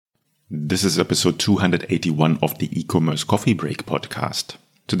This is episode 281 of the Ecommerce Coffee Break podcast.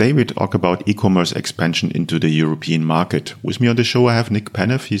 Today we talk about e-commerce expansion into the European market. With me on the show I have Nick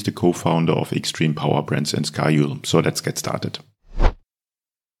Penev. He's the co-founder of Extreme Power Brands and Skyule. So let's get started.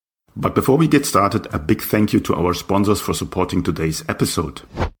 But before we get started, a big thank you to our sponsors for supporting today's episode.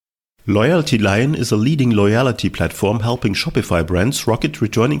 Loyalty Line is a leading loyalty platform helping Shopify brands rocket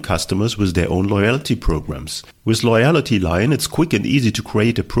returning customers with their own loyalty programs. With Loyalty Line, it's quick and easy to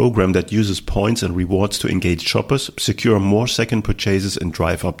create a program that uses points and rewards to engage shoppers, secure more second purchases, and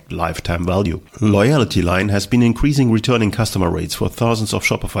drive up lifetime value. Loyalty Line has been increasing returning customer rates for thousands of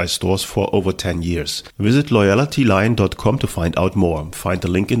Shopify stores for over 10 years. Visit loyaltyline.com to find out more. Find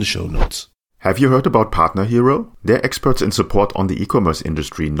the link in the show notes. Have you heard about Partner Hero? They're experts in support on the e-commerce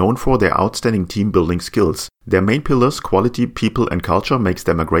industry, known for their outstanding team-building skills. Their main pillars, quality, people, and culture, makes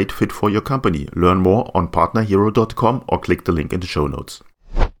them a great fit for your company. Learn more on partnerhero.com or click the link in the show notes.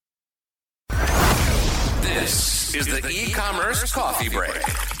 This is the E-commerce Coffee Break,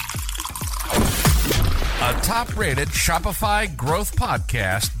 a top-rated Shopify growth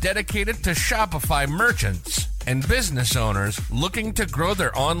podcast dedicated to Shopify merchants and business owners looking to grow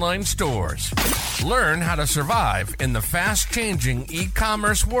their online stores. Learn how to survive in the fast-changing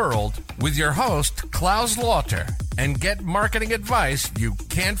e-commerce world with your host, Klaus Lauter, and get marketing advice you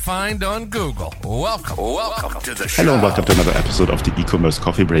can't find on Google. Welcome to the show. Hello and welcome to another episode of the E-commerce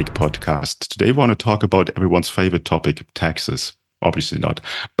Coffee Break podcast. Today we want to talk about everyone's favorite topic, taxes. Obviously not,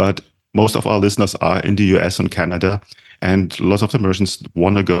 but most of our listeners are in the US and Canada, and lots of the merchants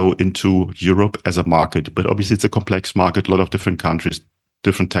want to go into Europe as a market. But obviously it's a complex market, a lot of different countries,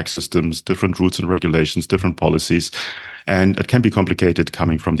 different tax systems, different rules and regulations, different policies. And it can be complicated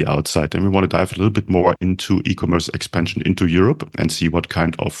coming from the outside. And we want to dive a little bit more into e-commerce expansion into Europe and see what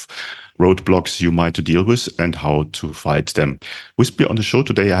kind of roadblocks you might to deal with and how to fight them. With me on the show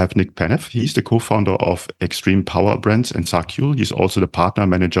today, I have Nick Penev. He's the co-founder of Extreme Power Brands and Skyule. He's also the partner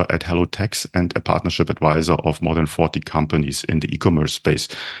manager at HelloTax and a partnership advisor of more than 40 companies in the e-commerce space.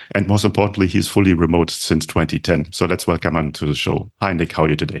 And most importantly, he's fully remote since 2010. So let's welcome him to the show. Hi, Nick. How are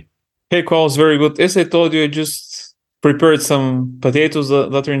you today? Hey, Klaus. Very good. As I told you, I just prepared some potatoes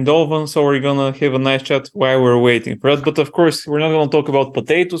that are in the oven, so we're gonna have a nice chat while we're waiting for that. But of course, we're not gonna talk about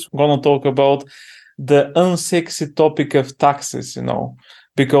potatoes. We're gonna talk about the unsexy topic of taxes,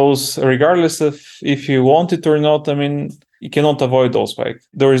 because regardless of if you want it or not, you cannot avoid those. Like,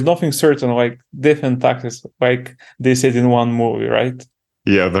 there is nothing certain, like death and taxes, like they said in one movie, right?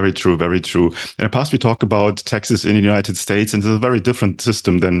 Yeah, very true, very true. In the past, we talked about taxes in the United States, and it's a very different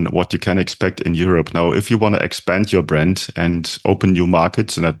system than what you can expect in Europe. Now, if you want to expand your brand and open new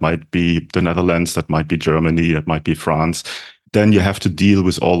markets, and that might be the Netherlands, that might be Germany, that might be France, then you have to deal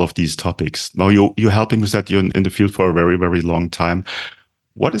with all of these topics. Now, you're helping with that. You're in the field for a very, very long time.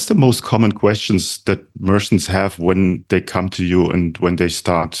 What is the most common questions that merchants have when they come to you and when they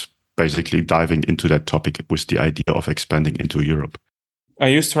start basically diving into that topic with the idea of expanding into Europe? I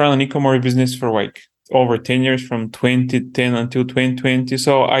used to run an e-commerce business for like over 10 years, from 2010 until 2020.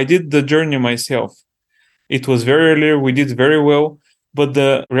 So I did the journey myself. It was very early. We did very well. But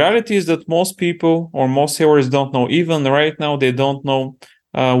the reality is that most people or most sellers don't know. Even right now, they don't know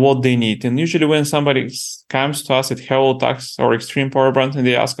what they need. And usually when somebody comes to us at HelloTax or Extreme Power Brands and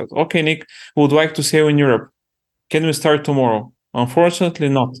they ask us, okay, Nick, we would like to sell in Europe. Can we start tomorrow? Unfortunately,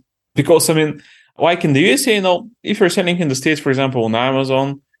 not. Because, like in the USA, if you're selling in the States, for example, on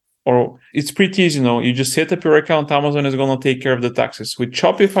Amazon, or it's pretty easy, you just set up your account, Amazon is going to take care of the taxes. With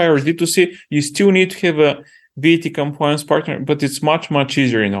Shopify or D2C, you still need to have a VAT compliance partner, but it's much, much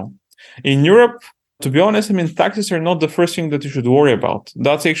easier, In Europe, to be honest, taxes are not the first thing that you should worry about.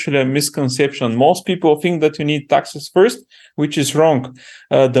 That's actually a misconception. Most people think that you need taxes first, which is wrong.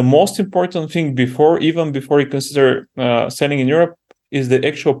 The most important thing even before you consider selling in Europe is the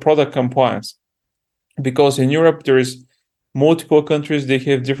actual product compliance. Because in Europe, there is multiple countries, they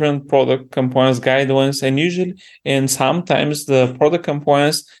have different product compliance guidelines, and sometimes the product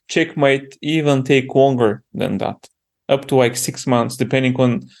compliance check might even take longer than that, up to like 6 months, depending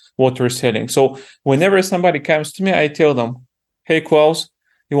on what you're selling. So whenever somebody comes to me, I tell them, hey, Klaus,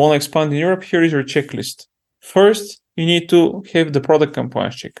 you want to expand in Europe? Here is your checklist. First, you need to have the product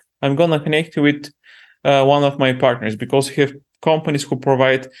compliance check. I'm going to connect you with one of my partners, because we have companies who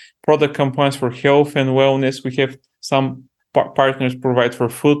provide product compliance for health and wellness. We have some partners provide for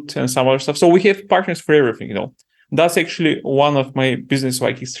food and some other stuff. So we have partners for everything, That's actually one of my business,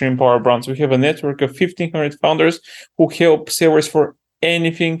 like Extreme Power Brands. We have a network of 1,500 founders who help sellers for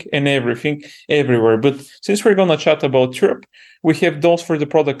anything and everything everywhere. But since we're going to chat about Europe, we have those for the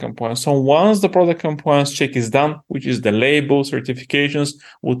product compliance. So once the product compliance check is done, which is the label, certifications,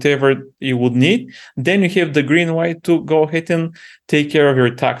 whatever you would need, then you have the green light to go ahead and take care of your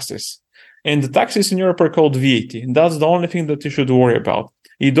taxes. And the taxes in Europe are called VAT. That's the only thing that you should worry about.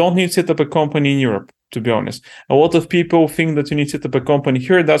 You don't need to set up a company in Europe, to be honest. A lot of people think that you need to set up a company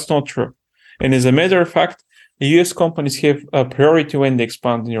here. That's not true. And as a matter of fact, US companies have a priority when they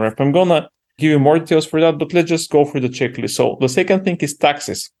expand in Europe. I'm going to give you more details for that, but let's just go through the checklist. So the second thing is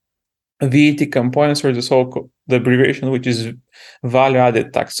taxes. VAT compliance, or the abbreviation, which is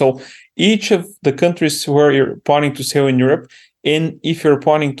value-added tax. So each of the countries where you're planning to sell in Europe, and if you're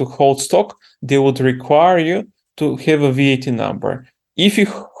planning to hold stock, they would require you to have a VAT number. If you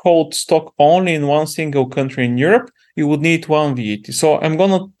hold stock only in one single country in Europe, you would need one VAT. So I'm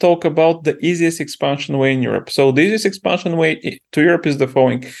going to talk about the easiest expansion way in Europe. So the easiest expansion way to Europe is the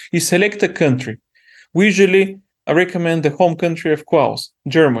following. You select a country. We usually recommend the home country of Klaus,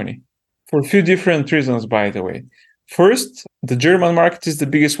 Germany, for a few different reasons, by the way. First, the German market is the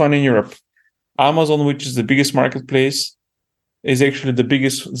biggest one in Europe. Amazon, which is the biggest marketplace, is actually the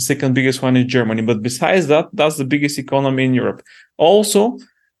second biggest one in Germany. But besides that, that's the biggest economy in Europe. Also,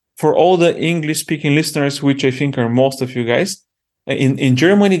 for all the English-speaking listeners, which I think are most of you guys, in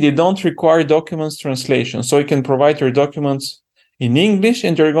Germany, they don't require documents translation. So you can provide your documents in English,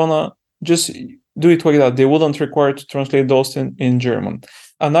 and they're going to just do it like that. They wouldn't require to translate those in German.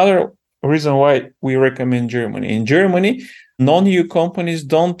 Another reason why we recommend Germany. In Germany, non-EU companies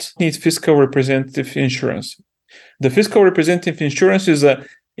don't need fiscal representative insurance. The fiscal representative insurance is an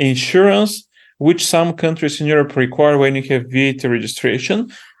insurance which some countries in Europe require when you have VAT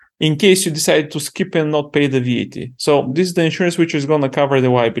registration, in case you decide to skip and not pay the VAT. So this is the insurance which is going to cover the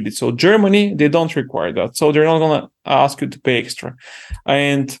liability. So Germany, they don't require that. So they're not going to ask you to pay extra.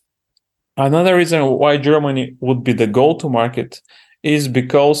 And another reason why Germany would be the go-to market is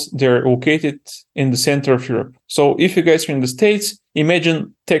because they're located in the center of Europe. So if you guys are in the States,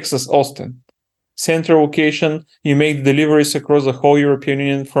 imagine Texas, Austin. Central location, you make deliveries across the whole European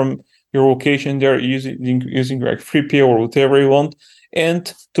Union from your location there using like 3PL or whatever you want.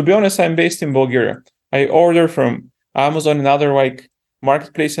 And to be honest, I'm based in Bulgaria. I order from Amazon and other like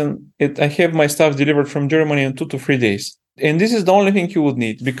marketplace, and I have my stuff delivered from Germany in 2 to 3 days. And this is the only thing you would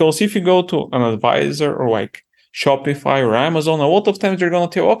need, because if you go to an advisor or like Shopify or Amazon, a lot of times they're going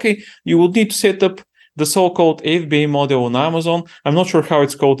to tell, okay, you will need to set up the so-called FBA model on Amazon. I'm not sure how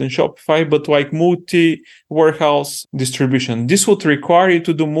it's called in Shopify, but like multi-warehouse distribution. This would require you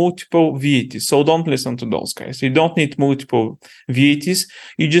to do multiple VATs. So don't listen to those guys. You don't need multiple VATs.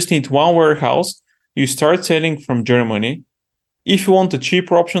 You just need one warehouse. You start selling from Germany. If you want a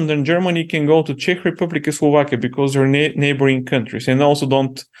cheaper option than Germany, you can go to Czech Republic and Slovakia, because they're neighboring countries and also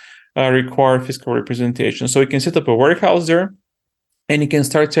don't require fiscal representation. So you can set up a warehouse there, and you can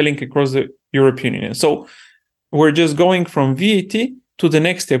start selling across the European Union. So we're just going from VAT to the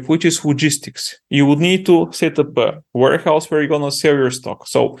next step, which is logistics. You would need to set up a warehouse where you're going to sell your stock.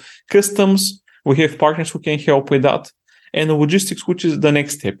 So customs, we have partners who can help with that. And logistics, which is the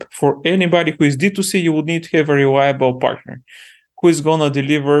next step. For anybody who is D2C, you would need to have a reliable partner who is going to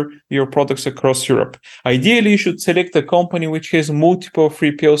deliver your products across Europe. Ideally, you should select a company which has multiple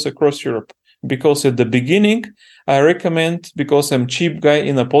 3PLs across Europe. Because at the beginning, I recommend, because I'm cheap guy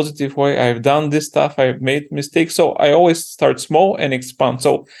in a positive way, I've done this stuff, I've made mistakes. So I always start small and expand.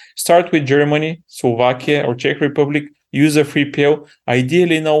 So start with Germany, Slovakia, or Czech Republic, use a 3PL.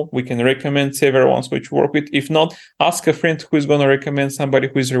 Ideally, no, we can recommend several ones which work with. If not, ask a friend who is going to recommend somebody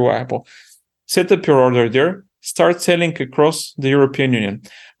who is reliable. Set up your order there. Start selling across the European Union.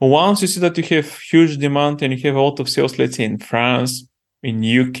 Once you see that you have huge demand and you have a lot of sales, let's say in France, in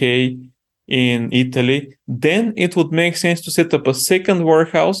UK, in Italy, then it would make sense to set up a second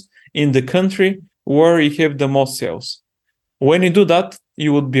warehouse in the country where you have the most sales. When you do that,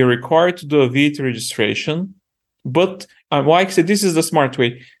 you would be required to do a VAT registration. But like I said, this is the smart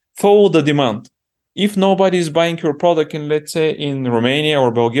way. Follow the demand. If nobody is buying your product in, let's say, in Romania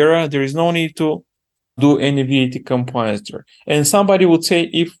or Bulgaria, there is no need to do any VAT compliance there. And somebody would say,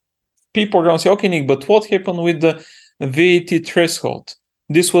 if people are going to say, okay, Nick, but what happened with the VAT threshold?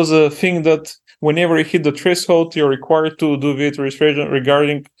 This was a thing that whenever you hit the threshold, you're required to do VAT registration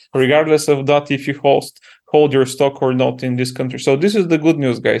regardless of that, if you hold your stock or not in this country. So this is the good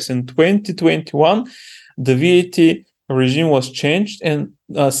news, guys. In 2021, the VAT regime was changed, and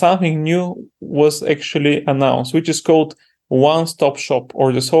something new was actually announced, which is called one-stop shop,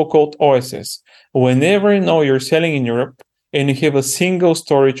 or the so-called OSS. Whenever you're selling in Europe and you have a single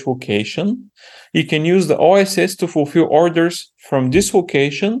storage location, you can use the OSS to fulfill orders from this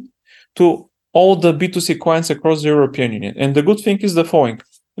location to all the B2C clients across the European Union. And the good thing is the following.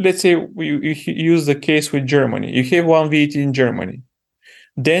 Let's say you use the case with Germany. You have one VAT in Germany.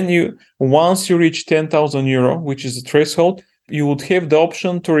 Then once you reach 10,000 euro, which is the threshold, you would have the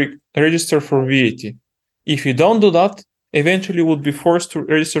option to register for VAT. If you don't do that, eventually you would be forced to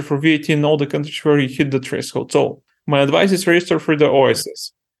register for VAT in all the countries where you hit the threshold. So my advice is register for the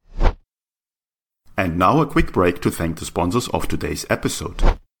OSS. And now a quick break to thank the sponsors of today's episode.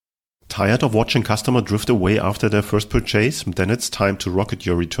 Tired of watching customers drift away after their first purchase? Then it's time to rocket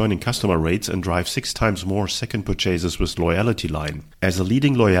your returning customer rates and drive 6 times more second purchases with Loyalty Line. As a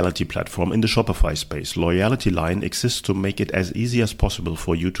leading loyalty platform in the Shopify space, Loyalty Line exists to make it as easy as possible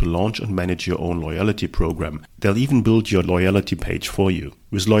for you to launch and manage your own loyalty program. They'll even build your loyalty page for you.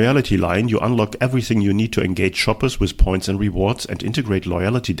 With Loyalty Line, you unlock everything you need to engage shoppers with points and rewards and integrate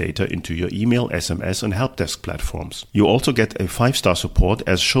loyalty data into your email, SMS and help desk platforms. You also get a 5-star support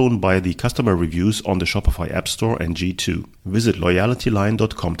as shown by the customer reviews on the Shopify App Store and G2. Visit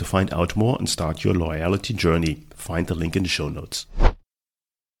loyaltyline.com to find out more and start your loyalty journey. Find the link in the show notes.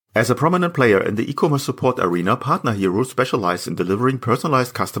 As a prominent player in the e-commerce support arena, Partner Hero specializes in delivering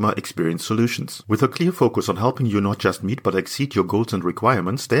personalized customer experience solutions. With a clear focus on helping you not just meet but exceed your goals and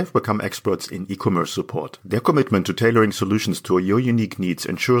requirements, they have become experts in e-commerce support. Their commitment to tailoring solutions to your unique needs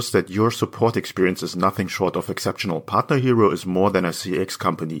ensures that your support experience is nothing short of exceptional. Partner Hero is more than a CX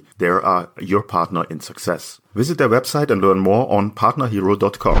company. They are your partner in success. Visit their website and learn more on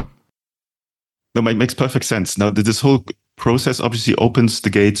partnerhero.com. No, it makes perfect sense. Now, this whole process obviously opens the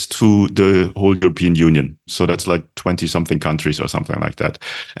gates to the whole European Union. So that's like 20-something countries or something like that.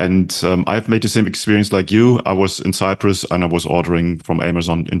 And I've made the same experience like you. I was in Cyprus and I was ordering from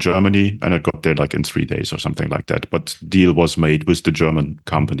Amazon in Germany and it got there like in 3 days or something like that. But deal was made with the German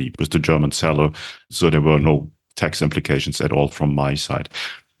company, with the German seller. So there were no tax implications at all from my side.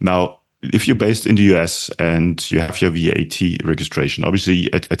 Now, if you're based in the US and you have your VAT registration,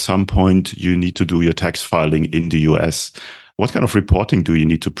 obviously at some point you need to do your tax filing in the US. What kind of reporting do you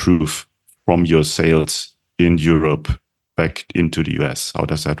need to prove from your sales in Europe back into the US? How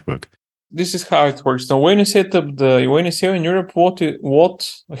does that work? This is how it works. Now, when you when you sell in Europe, what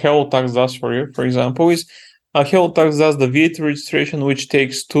Hello Tax does for you, for example, is Hello Tax does the VAT registration, which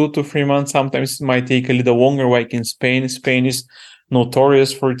takes 2 to 3 months. Sometimes it might take a little longer, like in Spain. Spain is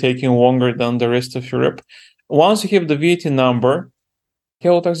notorious for taking longer than the rest of Europe. Once you have the VAT number,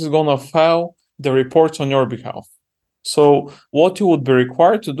 Hello Tax is going to file the reports on your behalf. So what you would be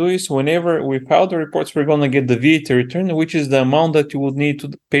required to do is whenever we file the reports, we're going to get the VAT return, which is the amount that you would need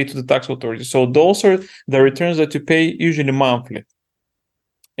to pay to the tax authority. So those are the returns that you pay usually monthly.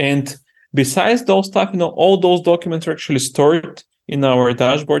 And besides those stuff, all those documents are actually stored in our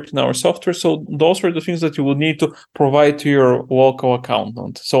dashboard, in our software. So those are the things that you will need to provide to your local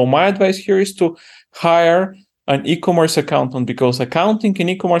accountant. So my advice here is to hire an e-commerce accountant, because accounting and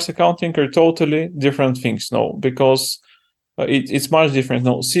e-commerce accounting are totally different things. No, because it's much different.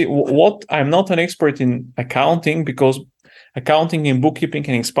 No, see, I'm not an expert in accounting, because accounting and bookkeeping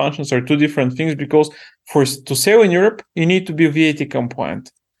and expansions are 2 different things, because to sell in Europe, you need to be VAT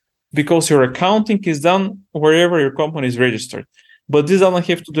compliant, because your accounting is done wherever your company is registered. But this doesn't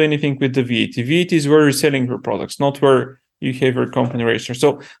have to do anything with the VAT. VAT is where you're selling your products, not where you have your company registered.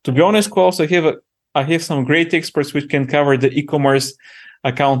 So to be honest, Klaus, I have some great experts which can cover the e-commerce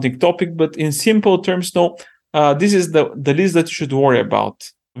accounting topic. But in simple terms, this is the list that you should worry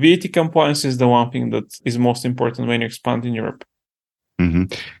about. VAT compliance is the one thing that is most important when you expand in Europe. Mm-hmm.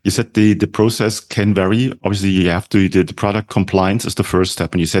 You said the process can vary. Obviously, you have to the product compliance is the first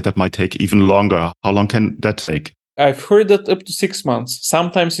step, and you said that might take even longer. How long can that take? I've heard that up to 6 months.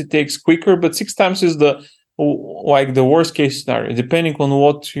 Sometimes it takes quicker, but 6 times is the worst case scenario, depending on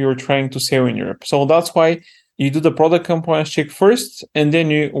what you're trying to sell in Europe. So that's why you do the product compliance check first, and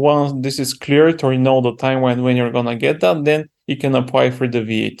then once this is cleared or you know the timeline when you're gonna get that, then you can apply for the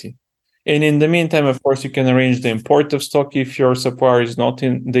VAT. And in the meantime, of course, you can arrange the import of stock if your supplier is not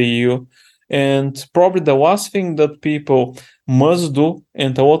in the EU. And probably the last thing that people must do,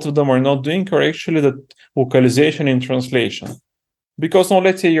 and a lot of them are not doing, are actually the localization and translation. Because now,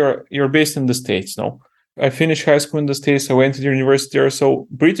 let's say you're based in the States. Now, I finished high school in the States. I went to the university there. So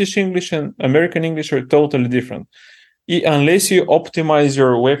British English and American English are totally different. Unless you optimize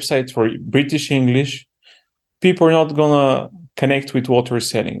your website for British English, people are not gonna connect with what we're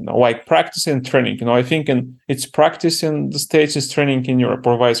selling. Like practice and training. I think it's practice in the States, is training in Europe,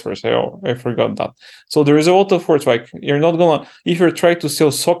 or vice versa. Oh, I forgot that. So there is a lot of words. Like you're not gonna, if you're trying to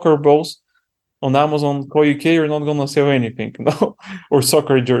sell soccer balls, on Amazon Co UK, you're not going to sell anything, no, or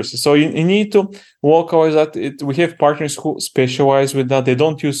soccer jerseys. So you need to walk away that we have partners who specialize with that. They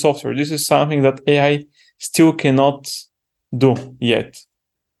don't use software. This is something that AI still cannot do yet.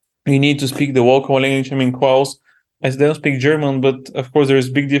 You need to speak the local language. I mean, Klaus, I don't speak German, but of course there's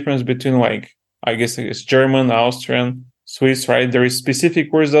big difference between, like, I guess it's German, Austrian, Swiss, right? There is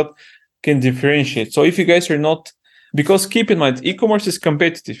specific words that can differentiate. So if you guys are not, because keep in mind, e-commerce is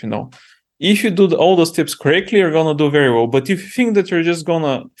competitive, If you do all the steps correctly, you're going to do very well. But if you think that you're just going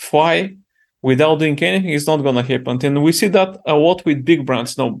to fly without doing anything, it's not going to happen. And we see that a lot with big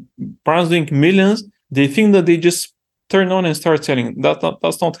brands. Brands doing millions, they think that they just turn on and start selling.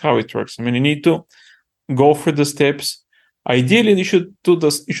 That's not how it works. I mean, you need to go through the steps. Ideally, you should do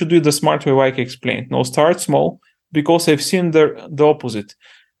it the smart way, like I explained. Start small, because I've seen the opposite.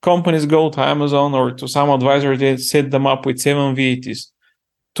 Companies go to Amazon or to some advisor, they set them up with 7 VATs.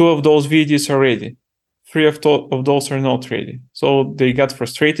 2 of those VATs are ready. 3 of those are not ready. So they got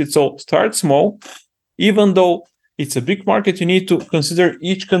frustrated. So start small. Even though it's a big market, you need to consider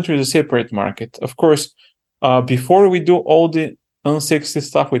each country as a separate market. Of course, before we do all the unsexy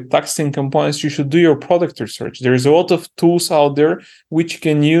stuff with tax and compliance, you should do your product research. There's a lot of tools out there which you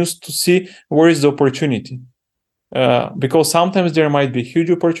can use to see where is the opportunity. Because sometimes there might be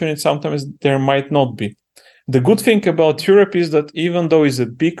huge opportunity, sometimes there might not be. The good thing about Europe is that even though it's a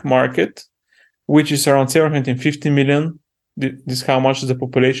big market, which is around 750 million, this is how much is the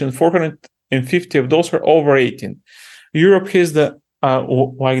population, 450 of those are over 18. Europe has the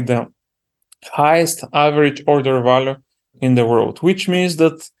highest average order value in the world, which means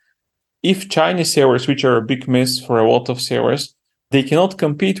that if Chinese sellers, which are a big mess for a lot of sellers, they cannot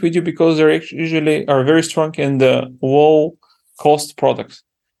compete with you because they usually are very strong in the low cost products.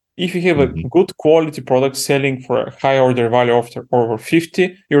 If you have a good quality product selling for a high order value after over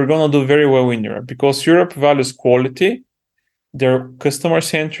 50, you're going to do very well in Europe, because Europe values quality. They're customer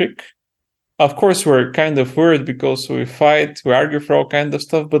centric. Of course, we're kind of weird because we fight, we argue for all kind of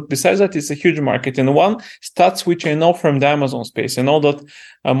stuff. But besides that, it's a huge market. And one stats which I know from the Amazon space, I know that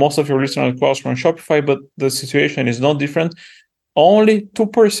most of your listeners are from Shopify, but the situation is not different. Only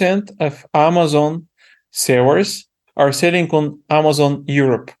 2% of Amazon sellers are selling on Amazon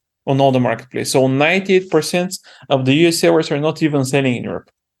Europe, on all the marketplace. So 98% of the US sellers are not even selling in Europe.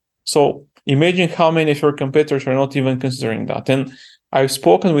 So imagine how many of your competitors are not even considering that. And I've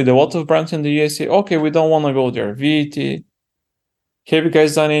spoken with a lot of brands in the USA. Okay, we don't want to go there. VAT. Have you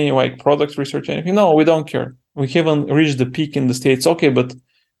guys done any product research, anything? No, we don't care. We haven't reached the peak in the States. Okay, but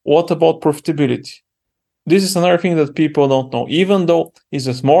what about profitability? This is another thing that people don't know. Even though it's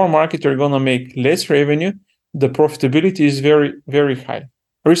a small market, you're going to make less revenue. The profitability is very, very high.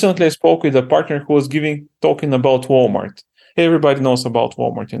 Recently, I spoke with a partner who was talking about Walmart. Everybody knows about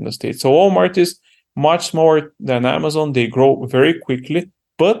Walmart in the States. So Walmart is much smaller than Amazon. They grow very quickly,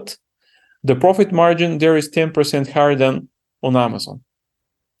 but the profit margin there is 10% higher than on Amazon.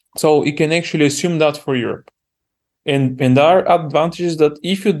 So you can actually assume that for Europe. And there are advantages that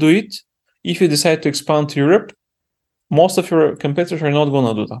if you do it, if you decide to expand to Europe, most of your competitors are not going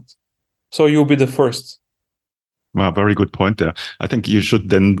to do that. So you'll be the first. Well, very good point there. I think you should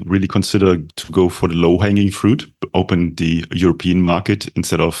then really consider to go for the low-hanging fruit, open the European market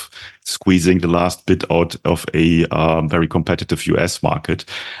instead of squeezing the last bit out of a very competitive US market.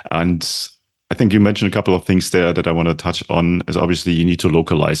 And I think you mentioned a couple of things there that I want to touch on. Is obviously you need to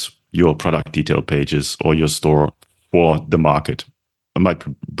localize your product detail pages or your store for the market. It might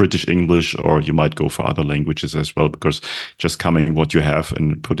be British English, or you might go for other languages as well, because just coming what you have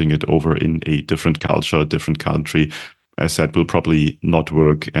and putting it over in a different culture, different country, as said, will probably not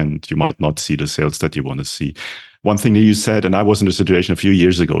work, and you might not see the sales that you want to see. One thing that you said, and I was in a situation a few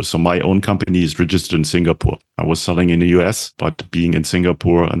years ago. So my own company is registered in Singapore. I was selling in the US, but being in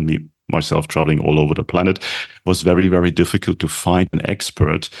Singapore and myself traveling all over the planet was very, very difficult to find an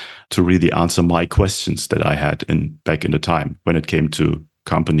expert to really answer my questions that I had back in the time when it came to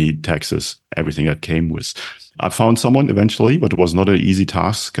company taxes, everything that came with. I found someone eventually, but it was not an easy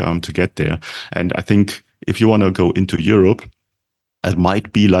task to get there. And I think if you want to go into Europe, it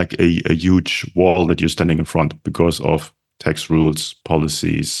might be like a huge wall that you're standing in front because of tax rules,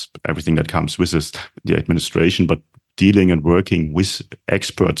 policies, everything that comes with this, the administration, but dealing and working with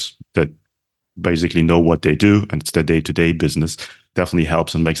experts that basically know what they do and it's their day-to-day business definitely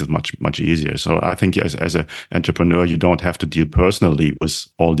helps and makes it much, much easier. So I think as an entrepreneur, you don't have to deal personally with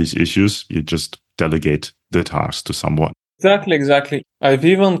all these issues. You just delegate the task to someone. Exactly. I've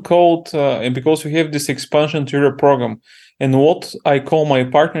even called, because we have this expansion to Europe program, and what I call my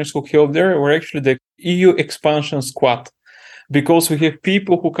partners who help there were actually the EU expansion squad. because we have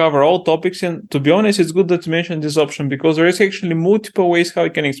people who cover all topics. And to be honest, it's good that you mentioned this option because there is actually multiple ways how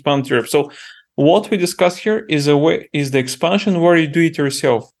you can expand Europe. So what we discuss here is the expansion where you do it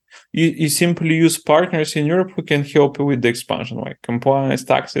yourself. You simply use partners in Europe who can help you with the expansion, like compliance,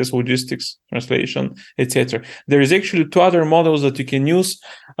 taxes, logistics, translation, etc. There is actually 2 other models that you can use,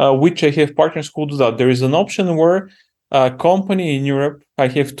 which I have partners who do that. There is an option where a company in Europe, I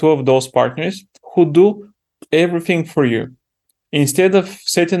have 2 of those partners who do everything for you. Instead of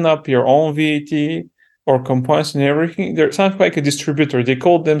setting up your own VAT or compliance and everything, they're something like a distributor. They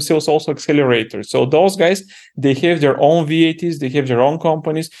call themselves also accelerators. So those guys, they have their own VATs, they have their own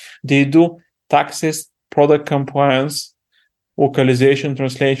companies, they do taxes, product compliance, localization,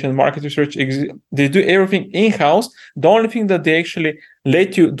 translation, market research. They do everything in-house. The only thing that they actually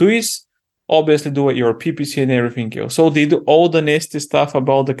let you do is obviously do your PPC and everything else. So they do all the nasty stuff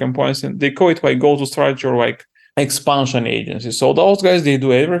about the compliance, and they call it like go-to strategy or like expansion agency. So those guys, they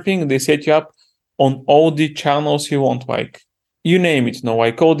do everything. They set you up on all the channels you want, like you name it,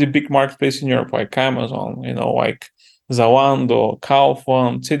 like all the big marketplace in Europe, like Amazon, like Zalando,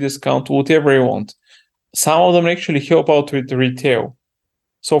 Kaufland, Cdiscount, whatever you want. Some of them actually help out with retail.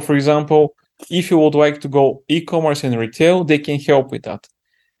 So for example, if you would like to go e-commerce and retail, they can help with that.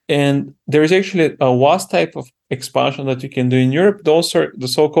 And there is actually a last type of expansion that you can do in Europe. Those are the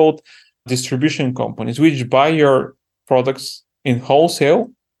so-called distribution companies, which buy your products in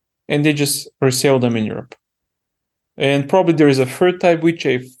wholesale and they just resell them in Europe. And probably there is a third type, which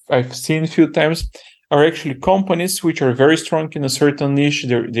I've seen a few times, are actually companies which are very strong in a certain niche.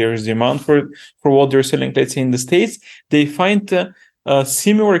 There is demand for what they're selling. Let's say in the States, they find a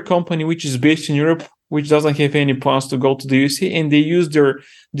similar company which is based in Europe, which doesn't have any plans to go to the USA, and they use their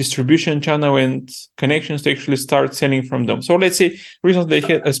distribution channel and connections to actually start selling from them. So let's say recently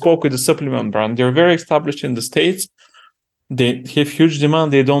I spoke with a supplement brand. They're very established in the States. They have huge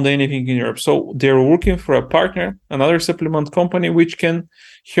demand. They don't do anything in Europe. So they're working for a partner, another supplement company, which can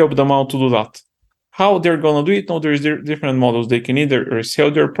help them out to do that. How they're going to do it? No, there's different models. They can either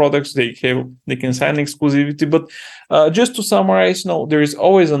resell their products, they can sign exclusivity. But just to summarize, no, there is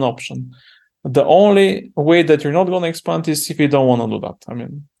always an option. The only way that you're not going to expand is if you don't want to do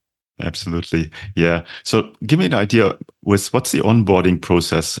that. Absolutely. Yeah. So give me an idea with what's the onboarding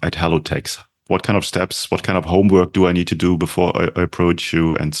process at HelloTex? What kind of steps, what kind of homework do I need to do before I approach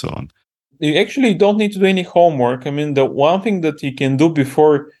you and so on? You actually don't need to do any homework. The one thing that you can do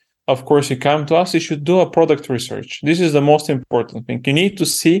before, of course, you come to us, you should do a product research. This is the most important thing. You need to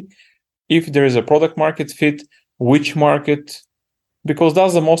see if there is a product market fit, which market, because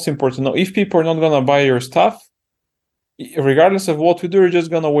that's the most important. Now, if people are not going to buy your stuff, regardless of what we do, you're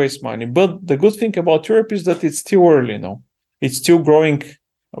just going to waste money. But the good thing about Europe is that it's still early now. It's still growing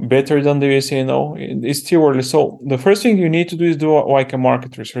better than the USA now. It's still early. So the first thing you need to do is do like a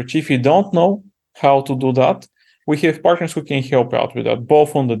market research. If you don't know how to do that, we have partners who can help out with that,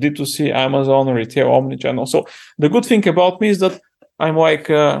 both on the D2C, Amazon, retail, omnichannel. So the good thing about me is that I'm like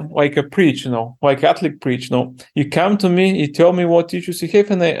a preach, like Catholic preach. You come to me, you tell me what issues you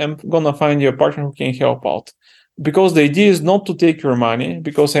have, and I'm going to find you a partner who can help out. Because the idea is not to take your money,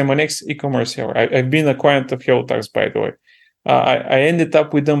 because I'm an ex-e-commerce seller. I've been a client of HelloTax, by the way. I ended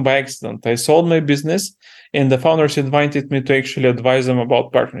up with them by accident. I sold my business, and the founders invited me to actually advise them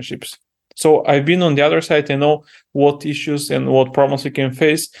about partnerships. So I've been on the other side. I know what issues and what problems we can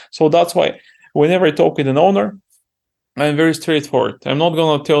face. So that's why whenever I talk with an owner, I'm very straightforward. I'm not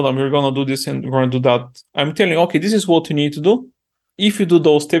going to tell them, you're going to do this and you're going to do that. I'm telling, okay, this is what you need to do. If you do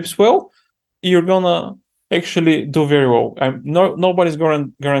those steps well, you're going to actually do very well. Nobody's going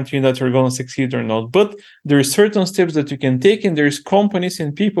to guarantee that you're going to succeed or not. But there are certain steps that you can take, and there's companies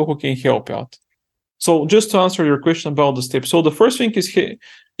and people who can help out. So just to answer your question about the steps. So the first thing is,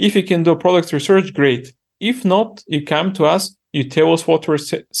 if you can do product research, great. If not, you come to us, you tell us what we're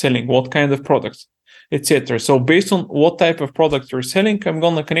selling, what kind of products, etc. So based on what type of product you're selling, I'm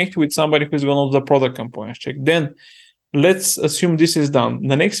going to connect you with somebody who's going to do the product compliance check. Then let's assume this is done.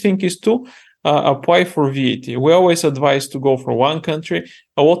 The next thing is to apply for VAT. We always advise to go for one country.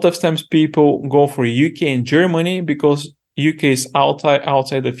 A lot of times people go for UK and Germany because UK is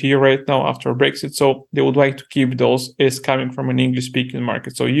outside of EU right now after Brexit. So they would like to keep those as coming from an English-speaking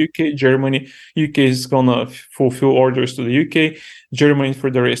market. So UK, Germany, UK is going to fulfill orders to the UK, Germany for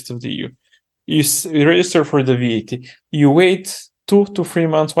the rest of the EU. You register for the VAT. You wait 2 to 3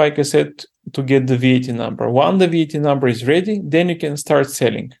 months, like I said, to get the VAT number. When the VAT number is ready, then you can start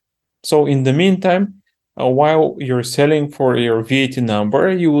selling. So in the meantime, while you're selling for your VAT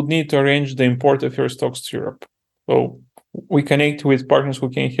number, you would need to arrange the import of your stocks to Europe. So we connect with partners who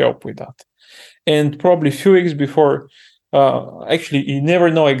can help with that. And probably a few weeks before Actually, you never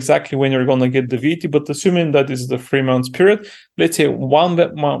know exactly when you're going to get the VAT, but assuming that is the 3 months period, let's say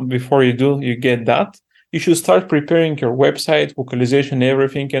 1 month before you get that, you should start preparing your website, localization,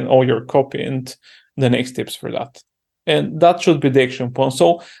 everything, and all your copy and the next steps for that. And that should be the action point.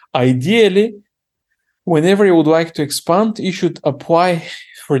 So ideally, whenever you would like to expand, you should apply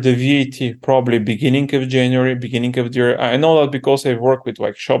for the VAT probably beginning of January, beginning of the year. I know that because I work with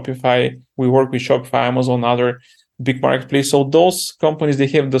like Shopify, we work with Shopify, Amazon, other big marketplace. So those companies, they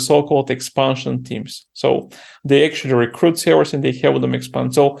have the so-called expansion teams. So they actually recruit sellers and they help them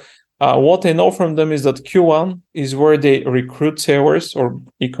expand. So what I know from them is that Q1 is where they recruit sellers or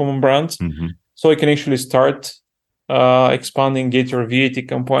e-commerce brands. Mm-hmm. So you can actually start expanding, get your VAT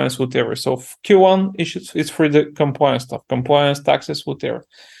compliance, whatever. So Q1 is for the compliance stuff, compliance, taxes, whatever.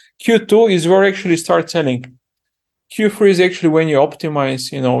 Q2 is where you actually start selling. Q3 is actually when you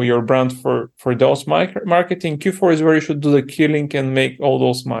optimize, your brand for those marketing. Q4 is where you should do the killing and make all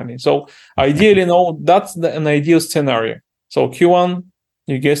those money. So ideally, that's an ideal scenario. So Q1,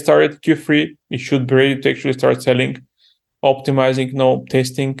 you get started. Q3, you should be ready to actually start selling, optimizing,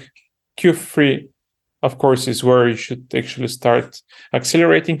 testing. Q3, of course, is where you should actually start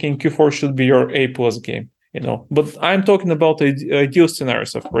accelerating, and Q4 should be your A+ game. But I'm talking about ideal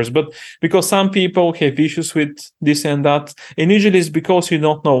scenarios, of course, but because some people have issues with this and that, and usually it's because you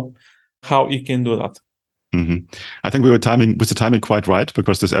don't know how you can do that. Mm-hmm. I think we were timing quite right,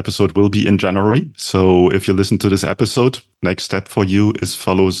 because this episode will be in January. So if you listen to this episode, next step for you is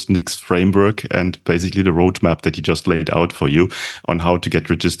follows Nick's framework and basically the roadmap that he just laid out for you on how to get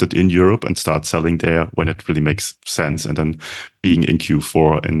registered in Europe and start selling there when it really makes sense, and then being in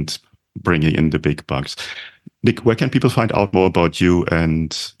Q4 and bringing in the big bucks. Nick, where can people find out more about you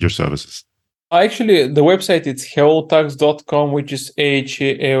and your services? Actually, the website is hellotax.com, which is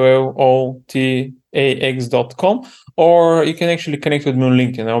HELLOTAX.com, or you can actually connect with me on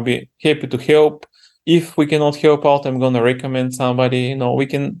LinkedIn. I'll be happy to help. If we cannot help out, I'm going to recommend somebody.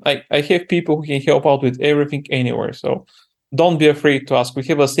 I have people who can help out with everything anywhere. So don't be afraid to ask. We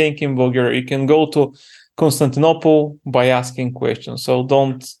have a saying in Bulgaria, you can go to Constantinople by asking questions. So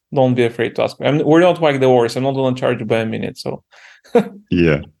don't be afraid to ask. We're not like the wars. I'm not going to charge you by a minute. So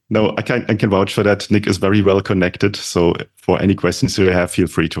yeah. No, I can vouch for that. Nick is very well connected. So for any questions you have, feel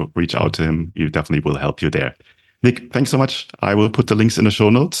free to reach out to him. He definitely will help you there. Nick, thanks so much. I will put the links in the show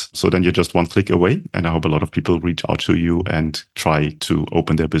notes. So then you're just one click away. And I hope a lot of people reach out to you and try to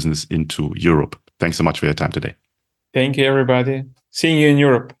open their business into Europe. Thanks so much for your time today. Thank you, everybody. Seeing you in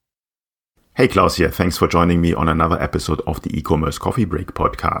Europe. Hey, Klaus here. Thanks for joining me on another episode of the E-Commerce Coffee Break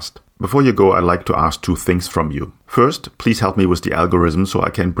podcast. Before you go, I'd like to ask 2 things from you. First, please help me with the algorithm so I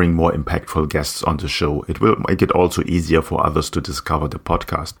can bring more impactful guests on the show. It will make it also easier for others to discover the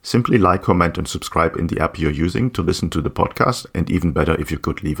podcast. Simply like, comment, and subscribe in the app you're using to listen to the podcast, and even better if you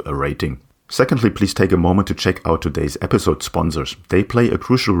could leave a rating. Secondly, please take a moment to check out today's episode sponsors. They play a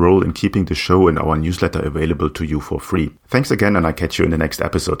crucial role in keeping the show and our newsletter available to you for free. Thanks again, and I'll catch you in the next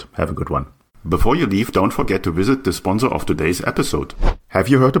episode. Have a good one. Before you leave, don't forget to visit the sponsor of today's episode. Have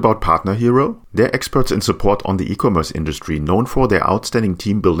you heard about Partner Hero? They're experts in support on the e-commerce industry, known for their outstanding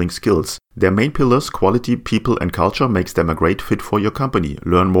team-building skills. Their main pillars, quality, people, and culture, makes them a great fit for your company.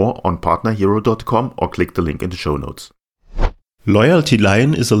 Learn more on partnerhero.com or click the link in the show notes. Loyalty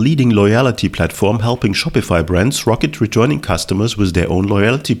Lion is a leading loyalty platform helping Shopify brands rocket returning customers with their own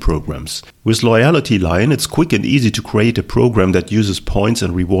loyalty programs. With Loyalty Lion, it's quick and easy to create a program that uses points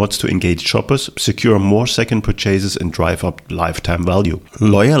and rewards to engage shoppers, secure more second purchases, and drive up lifetime value.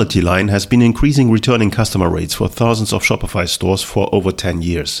 Loyalty Lion has been increasing returning customer rates for thousands of Shopify stores for over 10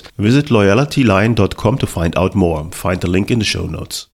 years. Visit loyaltylion.com to find out more. Find the link in the show notes.